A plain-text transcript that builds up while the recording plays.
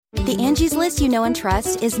The Angie's List you know and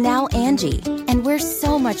trust is now Angie, and we're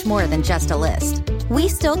so much more than just a list. We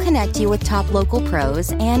still connect you with top local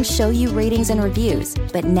pros and show you ratings and reviews,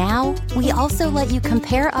 but now we also let you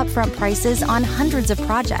compare upfront prices on hundreds of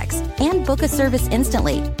projects and book a service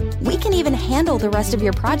instantly. We can even handle the rest of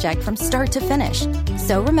your project from start to finish.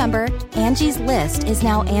 So remember, Angie's List is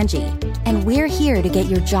now Angie, and we're here to get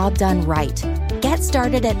your job done right. Get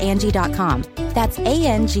started at Angie.com. That's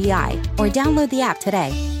ANGI, or download the app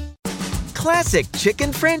today. Classic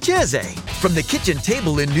chicken francese. From the kitchen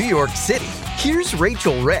table in New York City, here's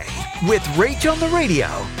Rachel Ray with Rach on the Radio.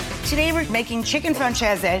 Today we're making chicken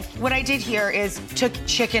francese. What I did here is took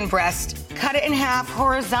chicken breast, cut it in half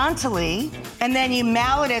horizontally, and then you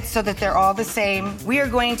mallet it so that they're all the same. We are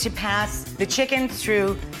going to pass the chicken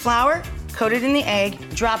through flour, coat it in the egg,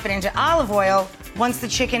 drop it into olive oil. Once the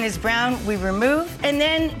chicken is brown, we remove, and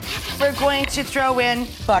then we're going to throw in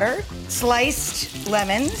butter, sliced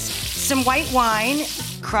lemons, some white wine,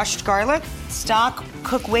 crushed garlic, stock,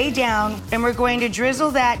 cook way down, and we're going to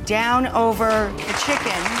drizzle that down over the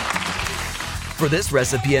chicken. For this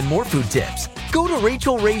recipe and more food tips, go to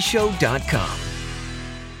RachelRayShow.com.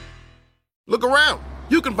 Look around.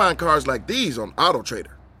 You can find cars like these on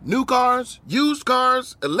AutoTrader. New cars, used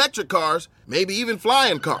cars, electric cars, maybe even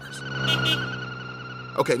flying cars.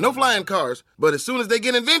 Okay, no flying cars, but as soon as they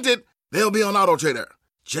get invented, they'll be on AutoTrader.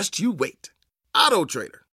 Just you wait. AutoTrader.